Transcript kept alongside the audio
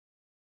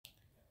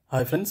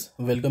Hi friends,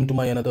 welcome to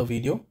my another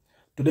video.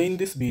 Today in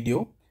this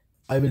video,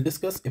 I will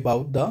discuss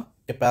about the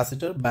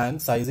capacitor bank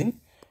sizing.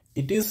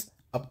 It is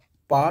a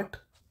part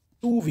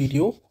 2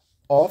 video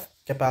of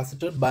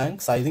capacitor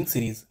bank sizing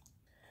series.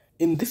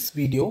 In this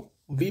video,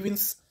 we will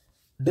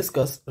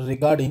discuss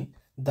regarding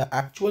the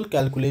actual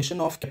calculation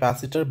of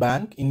capacitor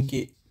bank in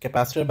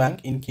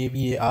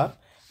kVAR,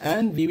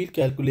 and we will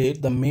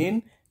calculate the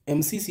main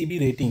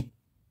MCCB rating.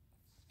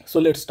 So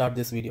let's start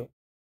this video.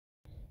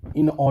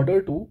 In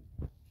order to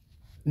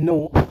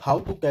know how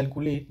to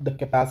calculate the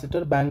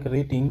capacitor bank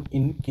rating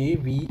in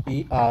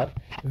kVAR,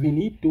 we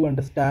need to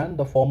understand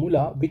the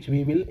formula which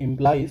we will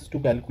employ to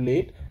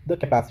calculate the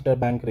capacitor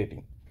bank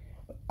rating.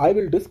 I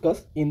will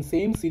discuss in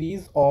same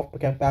series of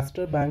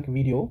capacitor bank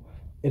video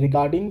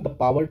regarding the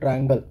power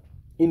triangle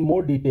in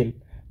more detail,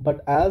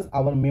 but as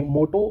our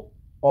motto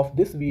of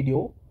this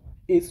video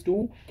is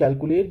to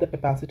calculate the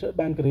capacitor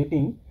bank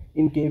rating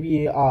in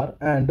kVAR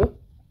and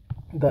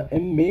the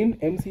main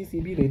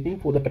MCCB rating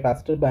for the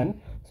capacitor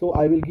bank. So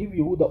I will give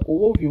you the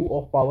overview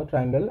of power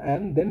triangle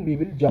and then we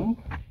will jump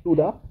to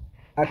the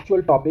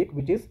actual topic,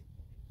 which is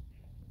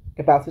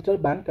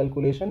capacitor bank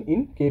calculation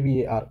in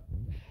kVAR.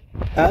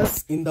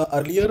 As in the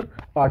earlier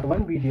part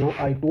 1 video,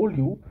 I told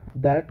you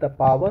that the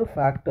power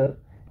factor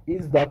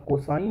is the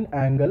cosine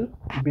angle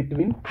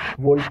between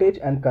voltage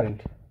and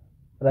current,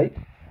 right?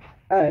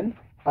 And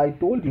I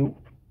told you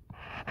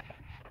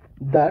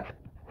that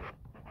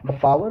the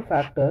power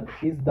factor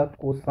is the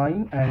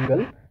cosine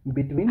angle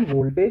between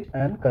voltage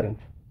and current.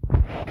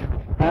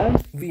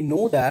 And we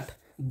know that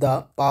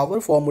the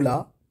power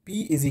formula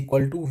P is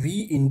equal to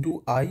V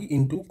into I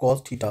into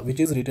cos theta, which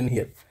is written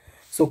here.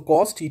 So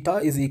cos theta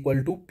is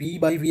equal to P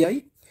by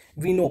VI.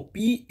 We know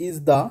P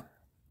is the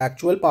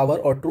actual power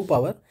or true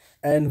power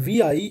and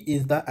VI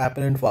is the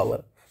apparent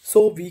power.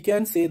 So we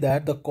can say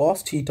that the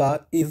cos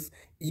theta is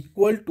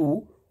equal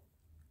to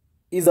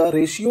a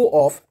ratio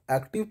of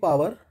active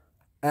power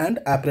and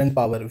apparent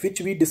power, which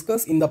we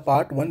discussed in the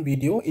part 1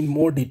 video in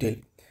more detail.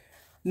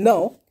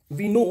 Now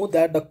we know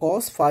that the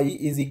cos phi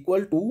is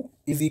equal to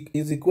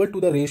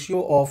the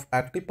ratio of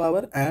active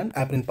power and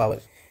apparent power.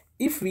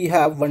 If we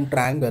have one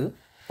triangle,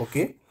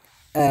 okay,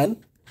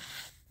 and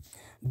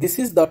this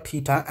is the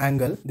theta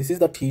angle,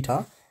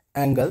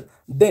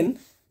 then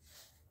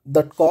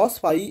the cos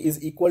phi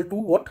is equal to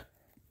what?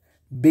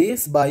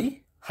 Base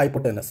by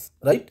hypotenuse,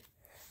 right?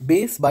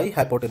 Base by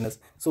hypotenuse.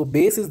 So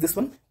base is this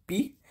one,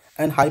 P,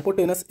 and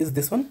hypotenuse is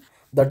this one,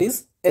 that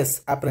is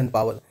S, apparent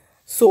power.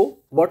 So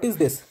what is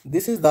this?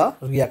 This is the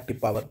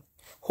reactive power.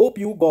 Hope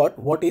you got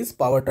what is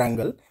power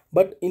triangle,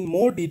 but in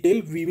more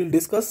detail we will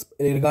discuss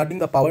regarding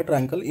the power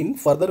triangle in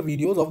further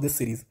videos of this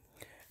series.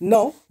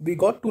 Now we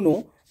got to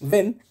know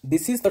when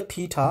this is the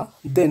theta,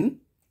 then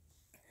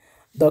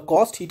the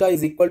cos theta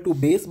is equal to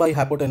base by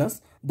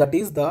hypotenuse, that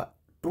is the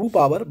true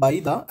power by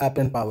the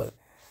apparent power.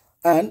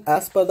 And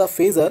as per the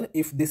phasor,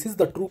 if this is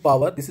the true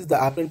power, this is the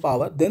apparent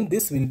power, then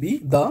this will be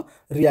the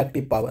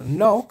reactive power.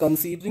 Now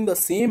considering the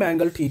same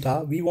angle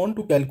theta, we want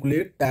to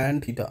calculate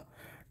tan theta.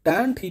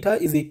 Tan theta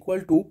is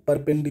equal to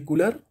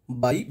perpendicular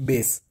by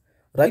base,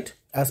 right?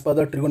 As per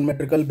the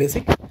trigonometrical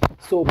basic.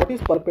 So what is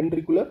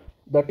perpendicular?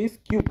 That is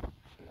Q.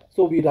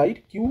 So we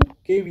write Q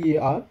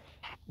kVAR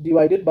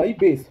divided by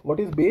base. What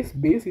is base?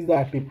 Base is the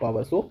active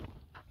power. So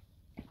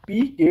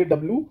P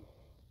kW.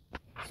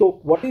 So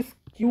what is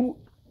Q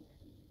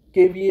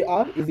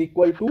kVAR is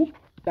equal to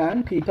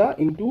tan theta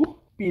into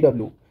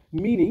PW,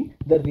 meaning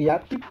the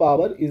reactive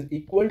power is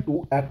equal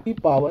to active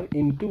power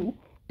into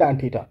tan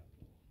theta.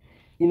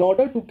 In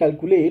order to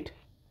calculate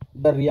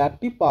the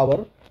reactive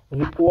power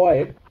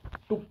required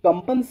to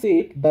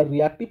compensate the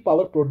reactive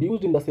power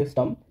produced in the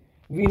system,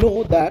 we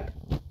know that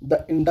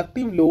the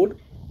inductive load,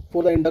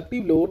 for the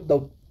inductive load,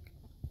 the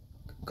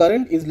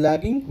current is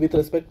lagging with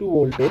respect to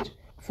voltage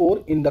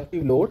for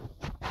inductive load,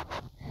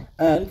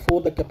 and for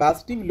the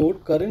capacitive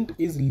load, current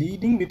is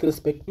leading with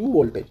respect to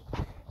voltage.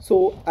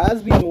 So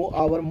as we know,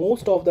 our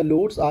most of the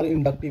loads are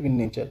inductive in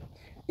nature.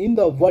 In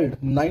the world,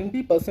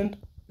 90%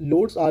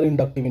 loads are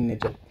inductive in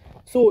nature.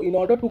 So in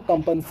order to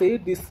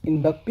compensate this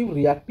inductive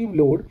reactive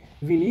load,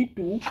 we need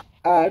to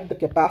add the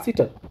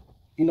capacitor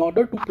in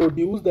order to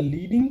produce the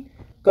leading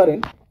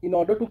current, in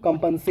order to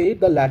compensate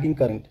the lagging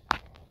current.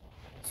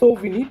 So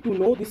we need to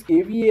know this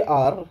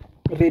kVAR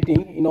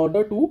rating in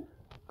order to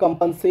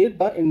compensate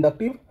the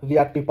inductive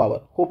reactive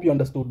power. Hope you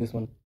understood this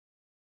one.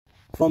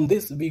 From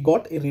this we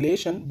got a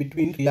relation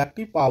between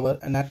reactive power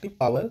and active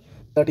power,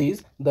 that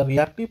is the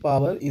reactive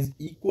power is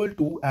equal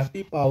to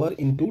active power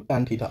into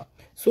tan theta.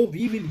 So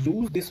we will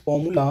use this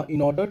formula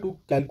in order to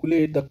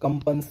calculate the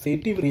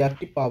compensative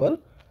reactive power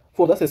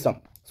for the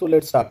system. So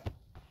let's start.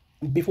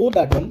 Before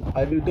that one,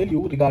 I will tell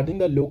you regarding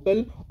the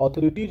local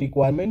authority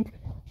requirement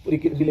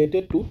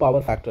related to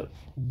power factor.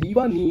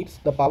 DIVA needs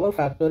the power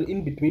factor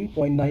in between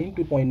 0.9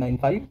 to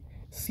 0.95.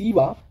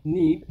 SIVA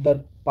need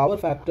the power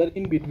factor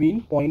in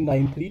between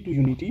 0.93 to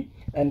unity,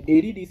 and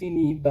ADDC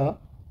need the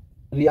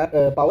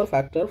power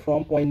factor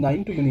from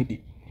 0.9 to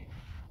unity.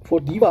 For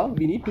DIVA,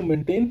 we need to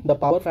maintain the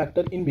power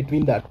factor in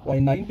between that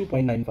 0.9 to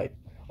 0.95.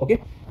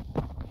 Okay.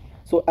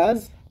 So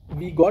as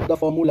we got the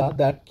formula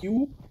that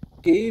Q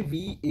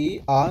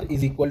kVAR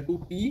is equal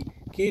to P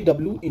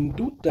kW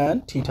into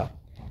tan theta.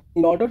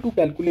 In order to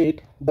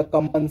calculate the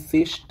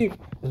compensative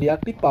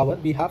reactive power,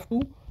 we have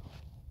to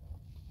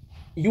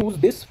use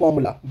this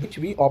formula which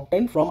we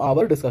obtained from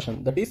our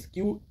discussion, that is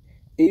Q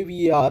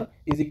AVAR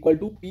is equal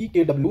to P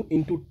kW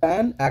into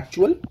tan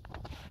actual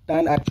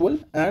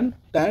and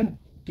tan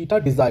theta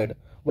desired.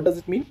 What does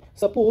it mean?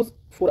 Suppose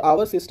for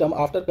our system,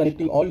 after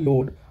connecting all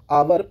load,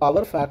 our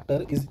power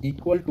factor is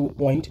equal to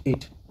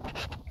 0.8,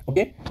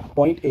 okay,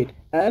 0.8,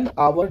 and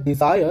our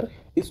desire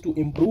is to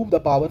improve the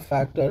power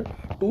factor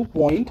to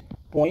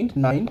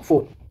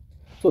 0.94.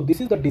 so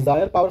this is the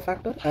desired power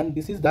factor and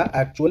this is the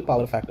actual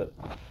power factor.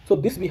 So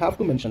this we have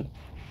to mention.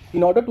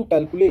 In order to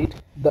calculate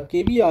the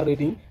kVAR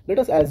rating, let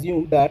us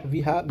assume that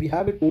we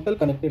have a total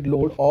connected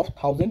load of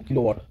 1000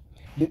 kilowatt.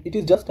 It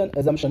is just an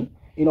assumption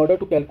in order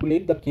to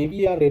calculate the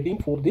kVAR rating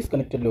for this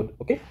connected load.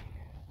 Okay,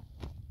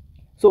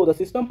 so the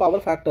system power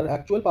factor,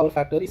 actual power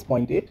factor is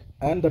 0.8,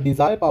 and the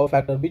desired power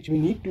factor which we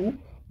need to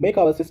make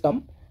our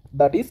system,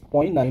 that is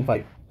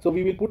 0.95. so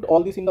we will put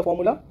all this in the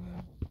formula.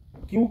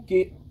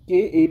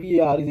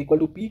 KAVAR is equal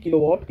to P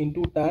kilowatt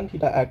into tan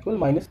theta actual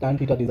minus tan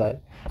theta desired.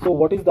 So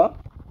what is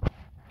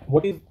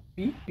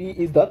P? P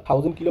is the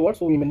 1000 kilowatt,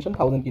 so we mention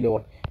 1000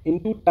 kilowatt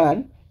into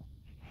tan.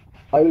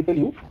 I will tell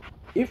you,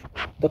 if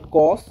the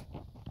cos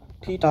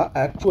theta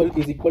actual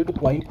is equal to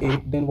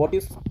 0.8, then what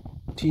is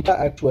theta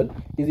actual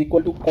is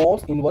equal to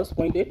cos inverse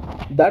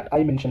 0.8, that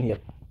I mention here.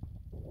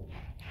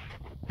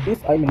 This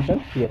I mention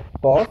here,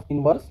 cos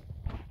inverse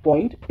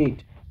 0.8,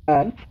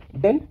 and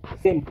then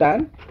same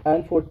tan,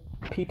 and for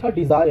theta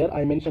desire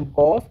I mentioned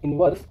cos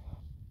inverse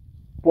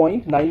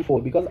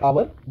 0.94 because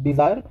our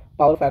desired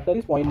power factor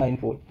is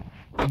 0.94.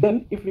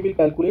 Then if we will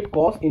calculate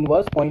cos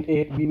inverse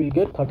 0.8, we will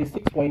get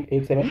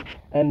 36.87,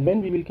 and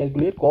when we will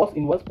calculate cos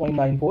inverse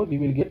 0.94, we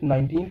will get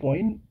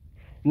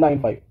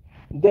 19.95.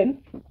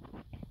 then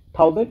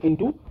 1000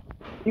 into,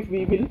 if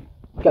we will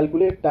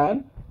calculate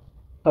tan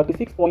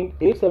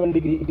 36.87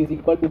 degree, it is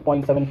equal to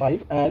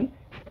 0.75, and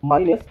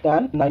minus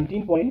tan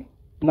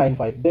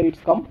 19.95, then it's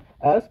come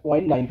as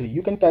 0.93.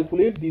 You can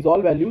calculate these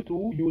all values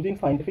through using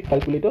scientific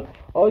calculator,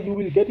 or you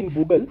will get in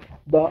Google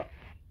the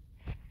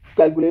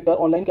calculator,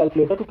 online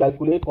calculator, to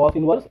calculate cos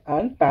inverse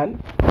and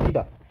tan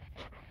theta.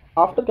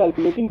 After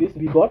calculating this,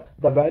 we got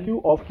the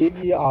value of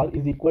kVAR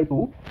is equal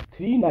to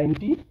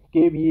 390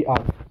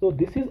 kVAR. So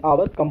this is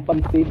our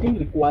compensating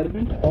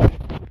requirement of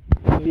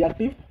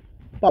reactive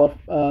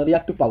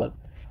power.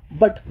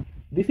 But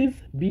this is,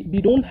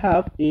 we don't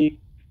have a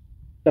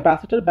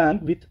capacitor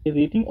bank with a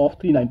rating of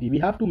 390. We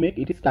have to make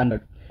it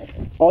standard.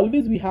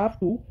 Always we have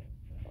to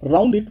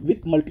round it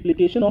with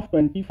multiplication of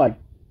 25.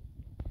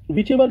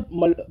 Whichever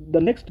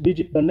the next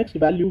digit, the next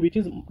value which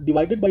is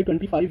divided by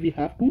 25, we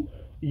have to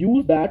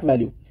use that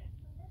value.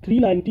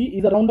 390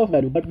 is a round off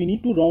value, but we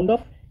need to round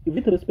off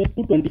with respect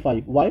to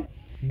 25. Why?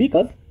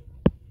 Because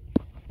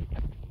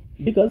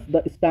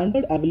the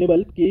standard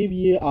available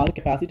kVAR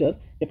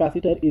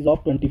capacitor is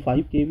of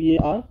 25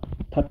 kVAR,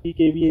 30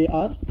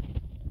 kVAR,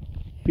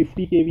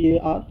 50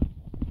 kVAR,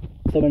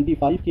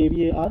 75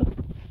 kVAR,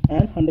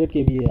 and 100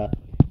 kVAR.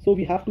 So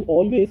we have to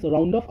always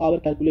round off our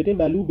calculated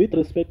value with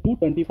respect to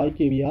 25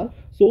 kVAR.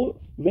 So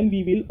when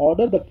we will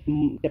order the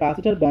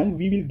capacitor bank,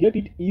 we will get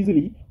it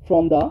easily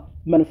from the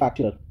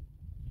manufacturer.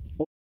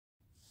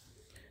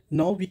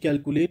 Now we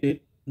calculated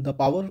the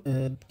power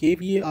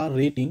kVAR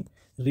rating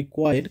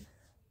required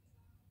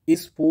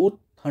is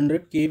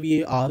 400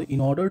 kVAR in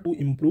order to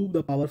improve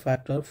the power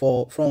factor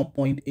from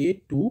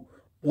 0.8 to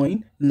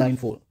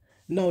 0.94.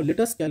 Now let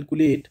us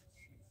calculate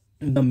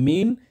the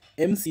main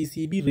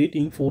MCCB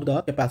rating for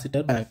the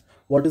capacitor bank.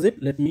 What is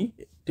it? Let me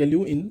tell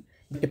you in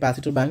the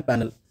capacitor bank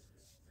panel.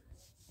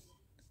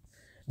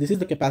 This is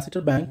the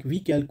capacitor bank. We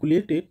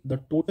calculated the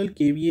total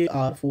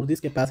kVAR for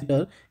this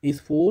capacitor is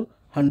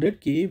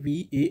 400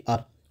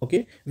 kVAR.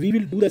 Okay, we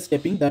will do the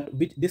stepping that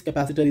which this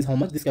capacitor is how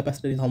much, this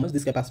capacitor is how much,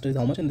 this capacitor is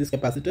how much, and this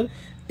capacitor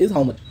is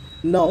how much.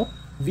 Now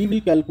we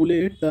will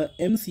calculate the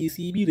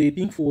MCCB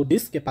rating for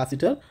this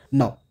capacitor.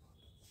 Now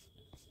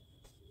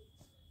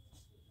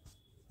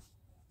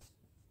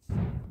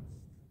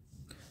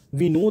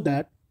we know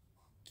that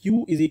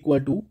Q is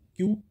equal to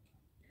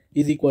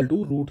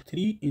root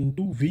 3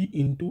 into V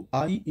into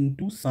I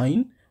into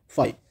sine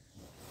phi.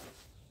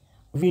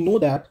 We know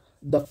that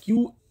the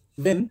Q,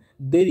 when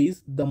there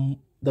is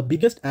the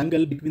biggest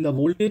angle between the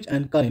voltage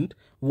and current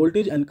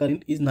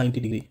is 90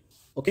 degree.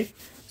 Okay,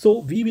 so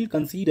we will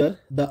consider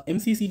the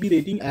MCCB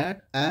rating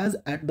as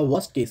at the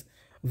worst case.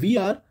 We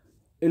are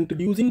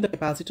introducing the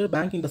capacitor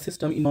bank in the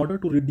system in order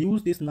to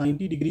reduce this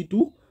 90 degree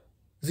to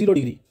 0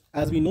 degree.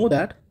 As we know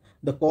that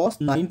the cos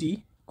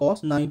 90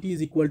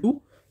 is equal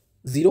to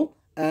 0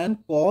 and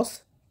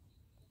cos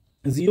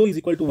 0 is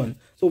equal to 1.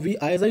 So we,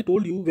 as I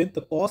told you, when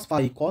the cos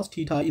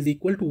theta is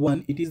equal to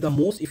 1, it is the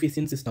most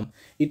efficient system.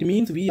 It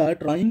means we are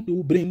trying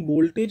to bring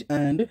voltage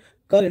and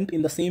current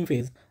in the same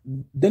phase.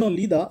 Then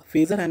only the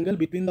phasor angle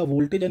between the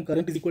voltage and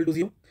current is equal to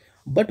 0.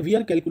 But we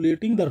are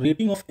calculating the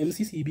rating of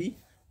MCCB,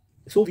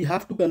 so we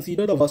have to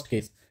consider the worst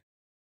case.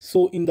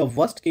 So in the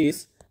worst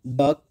case,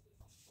 the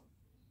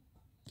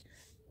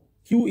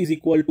Q is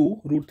equal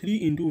to root 3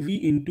 into V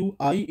into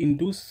I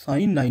into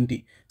sine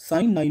 90.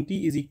 Sine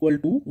 90 is equal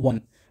to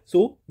 1.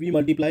 So we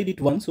multiplied it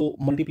 1. So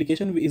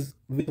multiplication is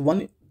with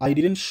 1. I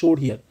didn't show it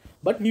here,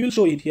 but we will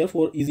show it here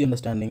for easy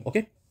understanding.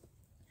 Okay.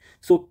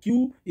 So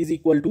Q is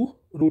equal to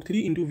root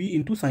 3 into V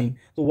into sine.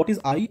 So what is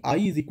I? I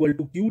is equal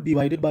to Q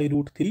divided by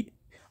root 3.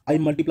 I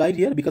multiplied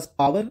here because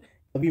power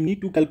we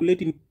need to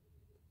calculate in,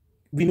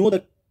 we know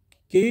the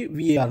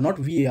kVAR, not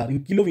VAR,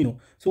 in kilo we know.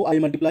 So I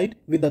multiplied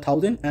with the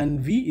 1000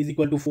 and V is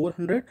equal to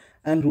 400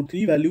 and root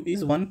 3 value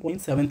is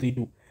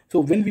 1.732.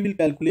 So when we will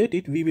calculate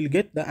it, we will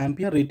get the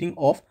ampere rating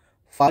of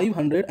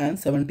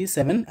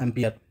 577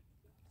 ampere.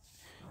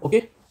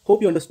 Okay,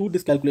 hope you understood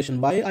this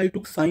calculation. Why I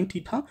took sine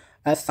theta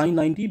as sine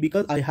 90?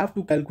 Because I have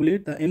to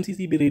calculate the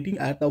MCCB rating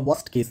at the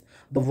worst case.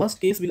 The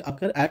worst case will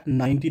occur at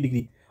 90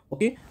 degree.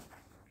 Okay,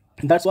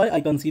 that's why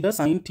I consider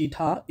sine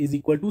theta is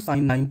equal to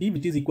sine 90,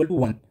 which is equal to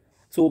 1.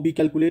 So we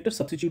calculated,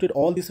 substituted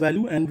all this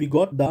value and we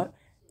got the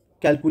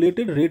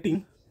calculated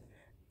rating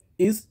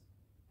is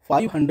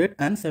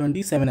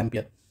 577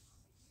 ampere.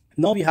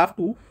 Now we have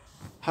to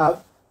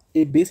have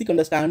a basic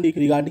understanding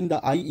regarding the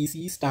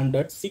IEC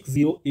standard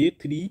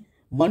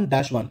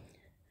 60831-1.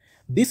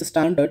 This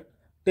standard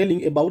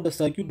telling about the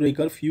circuit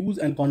breaker, fuse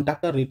and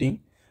contactor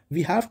rating,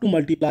 we have to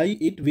multiply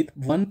it with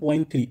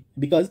 1.3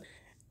 because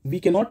we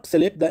cannot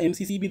select the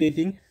MCCB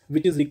rating,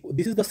 which is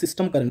this is the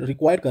system current,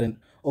 required current.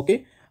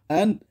 Okay,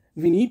 and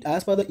we need,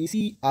 as per the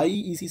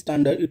IEC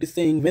standard, it is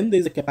saying when there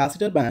is a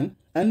capacitor bank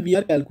and we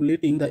are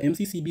calculating the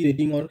MCCB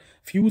rating or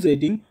fuse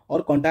rating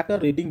or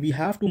contactor rating, we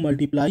have to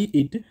multiply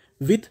it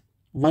with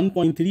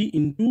 1.3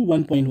 into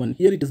 1.1.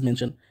 Here it is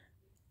mentioned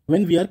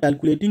when we are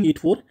calculating it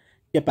for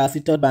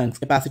capacitor banks,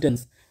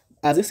 capacitance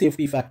as a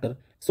safety factor.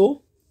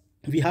 So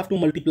we have to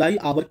multiply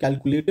our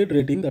calculated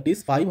rating, that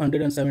is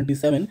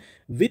 577,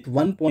 with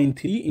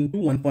 1.3 into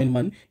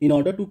 1.1 in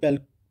order to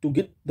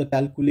get the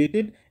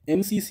calculated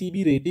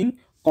MCCB rating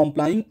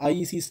complying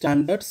IEC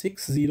standard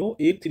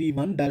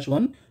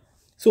 60831-1.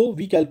 So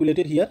we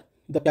calculated here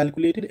the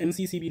calculated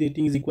MCCB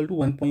rating is equal to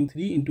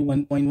 1.3 into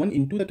 1.1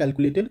 into the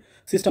calculated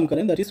system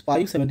current, that is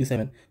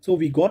 577. So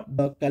we got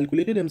the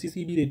calculated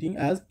MCCB rating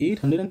as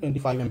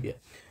 825 ampere.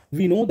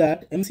 We know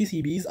that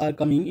MCCBs are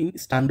coming in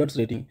standards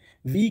rating.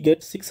 We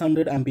get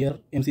 600 ampere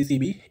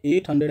MCCB,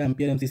 800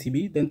 ampere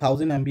MCCB, then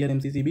 1000 ampere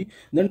MCCB,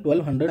 then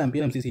 1200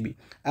 ampere MCCB.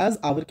 As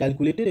our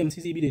calculated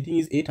MCCB rating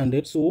is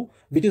 800, so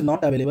which is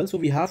not available, so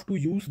we have to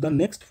use the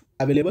next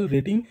available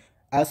rating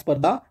as per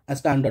the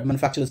standard,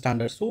 manufacturer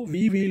standard. So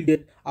we will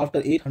get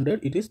after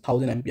 800 it is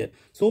 1000 ampere.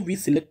 So we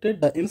selected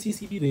the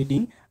MCCB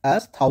rating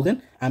as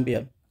 1000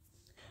 ampere.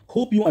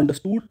 Hope you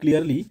understood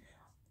clearly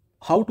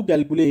how to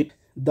calculate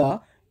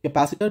the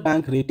capacitor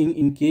bank rating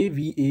in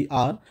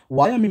kVAR.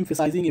 Why I'm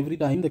emphasizing every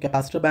time the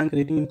capacitor bank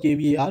rating in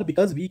kVAR?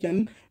 Because we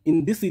can,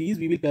 in this series,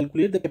 we will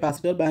calculate the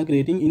capacitor bank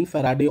rating in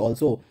Faraday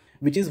also,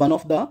 which is one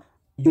of the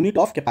unit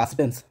of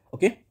capacitance.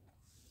 Okay.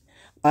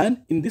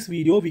 And in this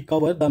video, we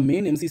cover the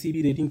main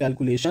MCCB rating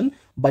calculation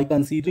by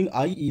considering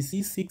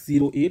IEC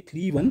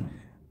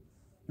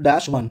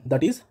 60831-1,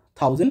 that is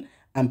 1000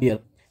 ampere.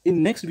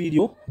 In next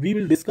video, we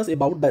will discuss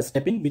about the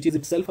stepping, which is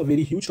itself a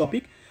very huge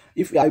topic.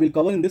 If I will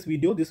cover in this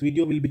video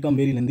will become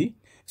very lengthy.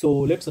 So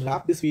let's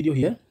wrap this video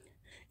here.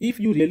 If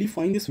you really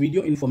find this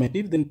video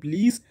informative, then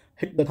please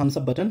hit the thumbs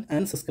up button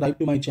and subscribe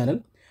to my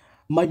channel.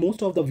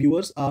 Most of the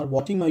viewers are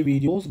watching my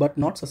videos but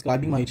not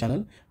subscribing my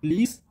channel.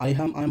 Please, I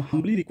am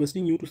humbly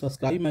requesting you to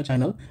subscribe my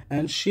channel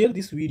and share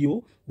this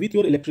video with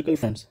your electrical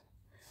friends.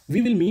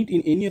 We will meet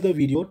in any other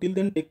video. Till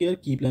then, take care,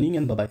 keep learning,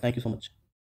 and bye bye. Thank you so much.